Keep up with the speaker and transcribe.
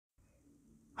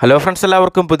Hello friends,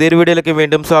 എല്ലാവർക്കും പുതിയൊരു വീഡിയോയിലേക്ക്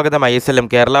വീണ്ടും സ്വാഗതം. ISLം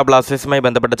കേരള ബ്ലാസ്റ്റേഴ്സുമായി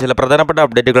ബന്ധപ്പെട്ട ചില പ്രധാനപ്പെട്ട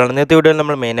അപ്ഡേറ്റുകളാണ് ഇന്നത്തെ വീഡിയോയിൽ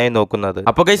നമ്മൾ മെയിനായി നോക്കുന്നത്.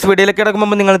 അപ്പോൾ ഗൈസ് വീഡിയോയിലേക്ക്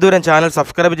കിടക്കുമ്പോൾ നിങ്ങൾ ഇതുവരെ ചാനൽ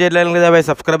സബ്സ്ക്രൈബ് ചെയ്തില്ലെങ്കിൽ ദയവായി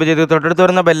സബ്സ്ക്രൈബ് ചെയ്ത് തൊട്ടടുത്ത്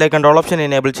വരുന്ന bell icon all option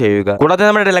enable ചെയ്യുക. കൂടാതെ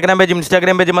നമ്മുടെ ടെലഗ്രാം പേജും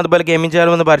ഇൻസ്റ്റാഗ്രാം പേജും അതുപോലെ ഗെയിമിംഗ്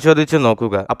ചാനലും ഒന്ന് പരിശോധിച്ച്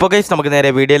നോക്കുക. അപ്പോൾ ഗൈസ് നമുക്ക്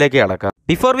നേരെ വീഡിയോയിലേക്ക് കടക്കാം.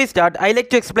 Before we start, I like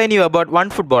to explain you about one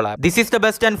football app. This is the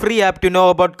best and free app to know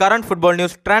about current football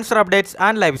news, transfer updates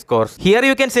and live scores. Here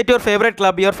you can set your favorite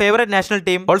club, your favorite national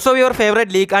team, also your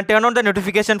favorite league and turn on the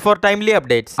notification for timely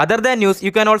updates. Other than news,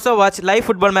 you can also watch live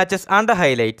football matches and the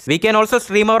highlights. We can also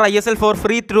stream our ISL for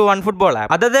free through one football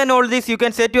app. Other than all this, you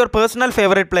can set your personal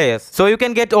favorite players, so you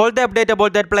can get all the update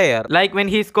about that player, like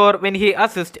when he score, when he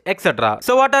assist, etc.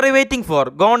 So what are you waiting for?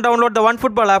 Go and download the one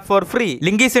football app for free.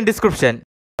 Link is in description.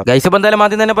 Guys എന്തായാലും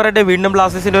ആദ്യം തന്നെ പറയട്ടെ, വീണ്ടും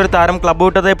ബ്ലാസ്റ്റേഴ്സിന്റെ ഒരു താരം club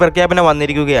വിട്ടത്തെ പ്രഖ്യാപനം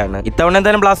വന്നിരിക്കുകയാണ്. ഇത്തവണ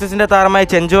എന്തായാലും ബ്ലാസ്റ്റേഴ്സിന്റെ താരമായ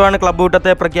ചെഞ്ചോ ആണ് ക്ലബ്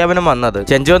വിട്ടത്തെ പ്രഖ്യാപനം വന്നത്.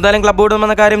 ചെഞ്ചോ എന്തായാലും ക്ലബ്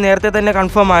വിടുമെന്ന കാര്യം നേരത്തെ തന്നെ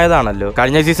കൺഫേം ആയതാണല്ലോ.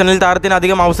 കഴിഞ്ഞ സീസണിൽ താരത്തിന്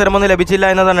അധികം അവസരമൊന്നും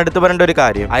ലഭിച്ചില്ല എന്നതാണ് എടുത്തു പറയേണ്ട ഒരു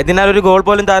കാര്യം. അതിനാൽ ഒരു ഗോൾ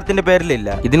പോലും താരത്തിന്റെ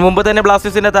പേരിലില്ല. ഇതിനു മുമ്പ് തന്നെ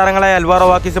ബ്ലാസ്റ്റേഴ്സിന്റെ താരങ്ങളായ അൽവാറോ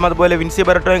വാക്കിസും അതുപോലെ വിൻസി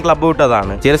ബെറട്ടോയും ക്ലബ്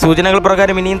വിട്ടതാണ്. ചില സൂചനകൾ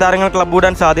പ്രകാരം ഇനിയും താരങ്ങൾ ക്ലബ്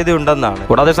വിടാൻ സാധ്യതയുണ്ടെന്നാണ്.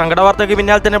 കൂടാതെ സങ്കടവാർത്തയ്ക്ക്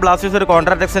പിന്നാലെ തന്നെ ബ്ലാസ്റ്റേഴ്സ് ഒരു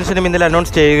കോൺട്രാക്ട് എക്സ്റ്റൻഷനും ഇന്നലെ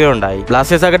അനൗൺസ് ചെയ്യുകയുണ്ടായി.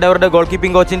 ബ്ലാസ്റ്റേഴ്സ് ആകട്ടെ അവരുടെ ഗോൾ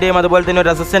കീപ്പിംഗ് കോച്ചിന്റെയും അതുപോലെ തന്നെ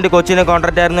ഒരു അസിസ്റ്റന്റ് കോച്ചിന്റെ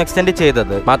കോൺട്രാക്ട് ആയിരുന്നു എക്സ്റ്റെൻഡ്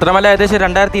ചെയ്തത്. മാത്രമല്ല ഏകദേശം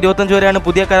 2025 വരെയാണ്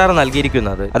പുതിയ കരാർ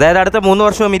നൽകിയിരിക്കുന്നത്. അതായത് അടുത്ത 3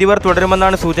 വർഷവും ഇരുവർ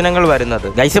തുടരുമെന്നാണ് സൂചനകൾ വരുന്നത്.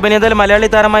 ഗൈസപ്പനി എന്തായാലും മലയാളി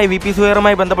താരമായ VP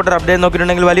സുഹേറുമായി ബന്ധപ്പെട്ട അപ്ഡേറ്റ്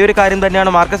നോക്കിയിട്ടുണ്ടെങ്കിൽ വലിയൊരു കാര്യം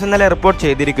തന്നെയാണ് മാർക്കസ് ഇന്നലെ റിപ്പോർട്ട്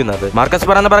ചെയ്തിരിക്കുന്നത്. മാർക്കസ്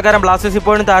പറയുന്ന പ്രകാരം ബ്ലാസ്റ്റേഴ്സ്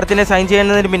ഇപ്പോഴും താരത്തിനെ സൈൻ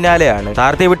ചെയ്യുന്നതിന് പിന്നാലെയാണ്.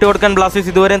 താരത്തെ വിട്ടുകൊടുക്കാൻ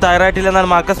ബ്ലാസ്റ്റേഴ്സ് ഇതുവരെയും തയ്യാറായിട്ടില്ലെന്നാണ്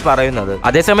മാർക്കസ് പറയുന്നത്.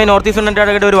 അതേസമയം നോർത്ത് ഈസ്റ്റ്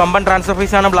യുണൈറ്റഡ് ഒരു വമ്പൻ ട്രാൻസ്ഫർ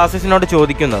ഫീസ് ആണ് ബ്ലാസ്റ്റേഴ്സിനോട്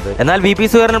ചോദിക്കുന്നത്. എന്നാൽ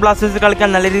VP സുഹേറിന് ബ്ലാസ്റ്റേഴ്സ്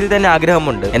കളിക്കാൻ നല്ല രീതിയിൽ തന്നെ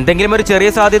ആഗ്രഹമുണ്ട്. എന്തെങ്കിലും ഒരു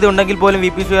ചെറിയ സാധ്യത ഉണ്ടെങ്കിൽ പോലും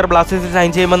VP സുഹേർ ബ്ലാസ്റ്റേഴ്സ്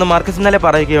സൈൻ ചെയ്യുമെന്ന് മാർക്കസ് ഇന്നലെ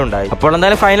പറയുകയുണ്ടായി. അപ്പോൾ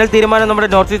എന്തായാലും ഫൈനൽ തീരുമാനം നമ്മുടെ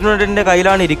നോർത്ത് ഈസ്റ്റ് യുണൈറ്റഡിന്റെ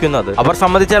കയ്യിലാണ് ഇരിക്കുന്നത്. അവർ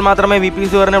സമ്മതിച്ചാൽ മാത്രമേ VP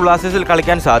സുഹേറിന് ബ്ലാസ്റ്റേഴ്സിൽ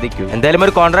കളിക്കാൻ സാധിക്കൂ. എന്തായാലും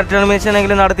ഒരു കോൺട്രാക്ട് ടെർമിനേഷൻ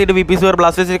എങ്കിലും നടത്തിയിട്ട് VP സുഹേർ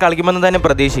ബ്ലാസ്റ്റേഴ്സിൽ കളിക്കുമെന്ന് തന്നെ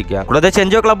പ്രതീക്ഷിക്കാം. കൂടാതെ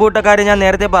ചെഞ്ചോ ക്ലബ് വിട്ട കാര്യം ഞാൻ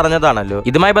നേരത്തെ പറഞ്ഞതാണല്ലോ.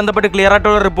 ഇതുമായി ബന്ധപ്പെട്ട് ക്ലിയർ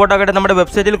ആയിട്ടുള്ള റിപ്പോർട്ട് ആകട്ടെ നമ്മുടെ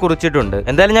വെബ്സൈറ്റിൽ കുറിച്ചിട്ടുണ്ട്.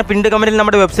 എന്തായാലും ഞാൻ പിൻഡ് കമന്റിൽ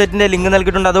നമ്മുടെ വെബ്സൈറ്റിന്റെ ലിങ്ക്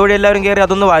നൽകിയിട്ടുണ്ട്. അതുവഴി എല്ലാവരും കയറി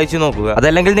അതൊന്ന് വായിച്ചു നോക്കുക.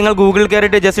 അതല്ലെങ്കിൽ നിങ്ങൾ ഗൂഗിൾ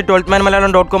കയറിയിട്ട് ജസ്റ്റ്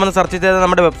manmalayalam.com എന്ന് സെർച്ച് ചെയ്താൽ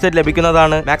നമ്മുടെ വെബ്സൈറ്റ്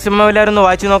ലഭിക്കുന്നതാണ്. മാക്സിമം എല്ലാവരും ഒന്ന്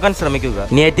വായിച്ചു നോക്കാൻ ശ്രമിക്കുക.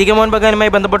 ഇനി എറ്റിക്ക് മോഹൻ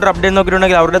ബഗാനുമായി ബന്ധപ്പെട്ട അപ്ഡേറ്റ്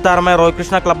നോക്കിയിട്ടുണ്ടെങ്കിൽ അവരുടെ താരമായ റോയ്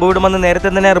കൃഷ്ണ ക്ലബ് വിടുമെന്ന് നേരത്തെ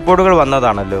തന്നെ റിപ്പോർട്ടുകൾ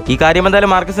വന്നതാണല്ലോ. ഈ കാര്യം എന്തായാലും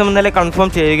മാർക്കസ് ഇന്നലെ കൺഫേം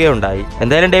ചെയ്യുകയുണ്ടായി.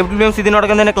 എന്തായാലും ഡേവിഡ് വില്യംസ്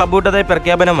ഇതിനോടകം തന്നെ ക്ലബ് വിട്ടതായി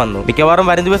പ്രഖ്യാപനം വന്നു. മിക്കവാറും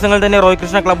വരും ദിവസങ്ങളിൽ തന്നെ റോയ്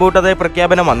കൃഷ്ണ ക്ലബ് വിട്ടതായി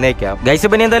പ്രഖ്യാപനം വന്നേക്കാം.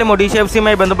 ഗൈസപ്പനി എന്തായാലും ഒഡീഷ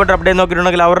FCയുമായി ബന്ധപ്പെട്ട അപ്ഡേറ്റ്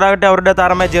നോക്കിയിട്ടുണ്ടെങ്കിൽ അവരുടെ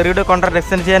താരമായ ജെറിയുടെ കോൺട്രാക്ട്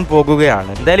എക്സ്റ്റെൻഡ് ചെയ്യാൻ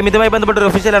പോകുകയാണ്. എന്തായാലും ഇതുമായി ബന്ധപ്പെട്ട ഒരു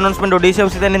ഒഫീഷ്യൽ അനൗൺസ്മെന്റ് ഒഡീഷ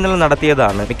FC തന്നെ ഇന്നലെ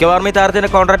നടത്തിയതാണ്. മിക്കവാറും ഈ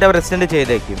താരത്തിന്റെ കോൺട്രാക്ട് അവർ എക്സ്റ്റെൻഡ്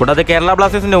ചെയ്തേക്കും. കൂടാതെ കേരള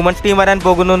ബ്ലാസ്റ്റേഴ്സിന്റെ വുമൻസ് ടീം വരാൻ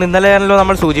പോകുന്നു ഇന്നലെയാണല്ലോ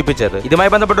നമ്മൾ സൂചിപ്പിച്ചത്.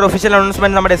 ഇതുമായി ബന്ധപ്പെട്ട ഒരു ഒഫീഷ്യൽ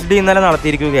അനൗൺസ്മെന്റ് നമ്മുടെ SD ഇന്നലെ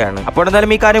നടത്തിയിരിക്കുകയാണ്. അപ്പോൾ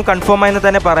എന്തായാലും ഈ കാര്യം കൺഫേം ആയെന്ന്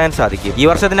തന്നെ പറയാൻ സാധിക്കും. ഈ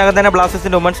വർഷത്തിനകം തന്നെ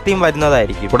ബ്ലാസ്റ്റേഴ്സിന്റെ വുമൻസ് ടീം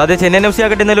വരുന്നതായിരിക്കും. കൂടാതെ ചെന്നൈയിൻ FC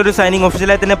ആകട്ടെ ഇന്നലെ ഒരു സൈനിങ്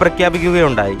ഒഫീഷ്യലായി തന്നെ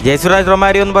പ്രഖ്യാപിക്കുകയുണ്ടായി. ജയസുരാജ്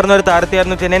റൊമാരിയോ എന്ന് പറഞ്ഞ ഒരു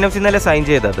താരത്തെയായിരുന്നു ചെന്നൈയിൻ FC ഇന്നലെ സൈൻ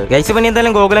ചെയ്തത്. ഗൈസപ്പനി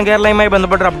എന്തായാലും ഗോകുലം കേരളയുമായി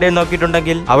ബന്ധപ്പെട്ട അപ്ഡേറ്റ്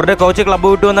നോക്കിയിട്ടുണ്ടെങ്കിൽ അവരുടെ കോച്ച് ക്ലബ്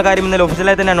വിട്ടു എന്ന കാര്യം ഇന്നലെ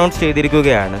ഒഫീഷ്യലായി തന്നെ അനൗൺസ്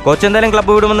ചെയ്തിരിക്കുകയാണ്. കോച്ച് എന്തായാലും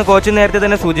ക്ലബ് വിടുമെന്ന് കോച്ച് നേരത്തെ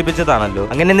തന്നെ സൂചിപ്പിച്ചതാണല്ലോ.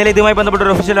 അങ്ങനെ ഇന്നലെ ഇതുമായി ബന്ധപ്പെട്ട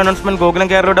ഒരു ഒഫീഷ്യൽ അനൗൺസ്മെന്റ് ഗോകുലം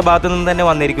കേരളയുടെ ഭാഗത്തു നിന്ന് തന്നെ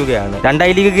വന്നിരിക്കുകയാണ്. 2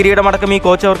 I ലീഗ് കിരീടമടക്കം ഈ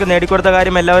കോച്ച് അവർക്ക് നേടിക്കൊടുത്ത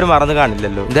കാര്യം എല്ലാവരും മറന്നു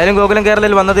കാണില്ലല്ലോ. എന്തായാലും ഗോകുലം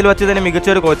കേരളയിൽ വന്നതിൽ വെച്ച് തന്നെ മികച്ച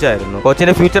ഒരു കോച്ചായിരുന്നു.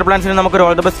 കോച്ചിന്റെ ഫ്യൂച്ചർ പ്ലാൻസിന് നമുക്ക്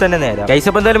ഓൾ ദ ബെസ്റ്റ് തന്നെ നേരാം.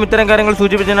 ഗൈസപ്പ് എന്തായാലും ഇത്തരം കാര്യങ്ങൾ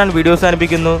സൂചിപ്പിച്ച് ഞാൻ വീഡിയോ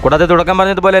അവസാനിപ്പിക്കുന്നു. കൂടാതെ തുടക്കം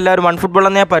പറഞ്ഞതുപോലെ എല്ലാവരും വൺ ഫുട്ബോൾ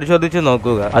എന്ന് പരിശോധിച്ച്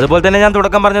നോക്കുക. അതുപോലെ തന്നെ ഞാൻ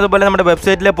തുടക്കം പറഞ്ഞതുപോലെ നമ്മുടെ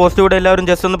വെബ്സൈറ്റിലെ പോസ്റ്റ് കൂടെ എല്ലാവരും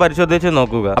ജസ്റ്റ് ഒന്ന് പരിശോധിച്ച്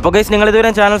നോക്കുക. അപ്പോൾ ഗൈസ് നിങ്ങൾ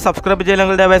ഇതുവരെ ചാനൽ സബ്സ്ക്രൈബ്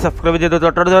ചെയ്യില്ലെങ്കിൽ ദയവായി സബ്സ്ക്രൈബ് ചെയ്ത്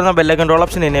തൊട്ടടുത്ത് വരുന്ന bell icon all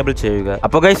option enable ചെയ്യുക.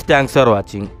 അപ്പോൾ ഗൈസ് താങ്ക്സ് ഫോർ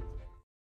വാച്ചിങ്.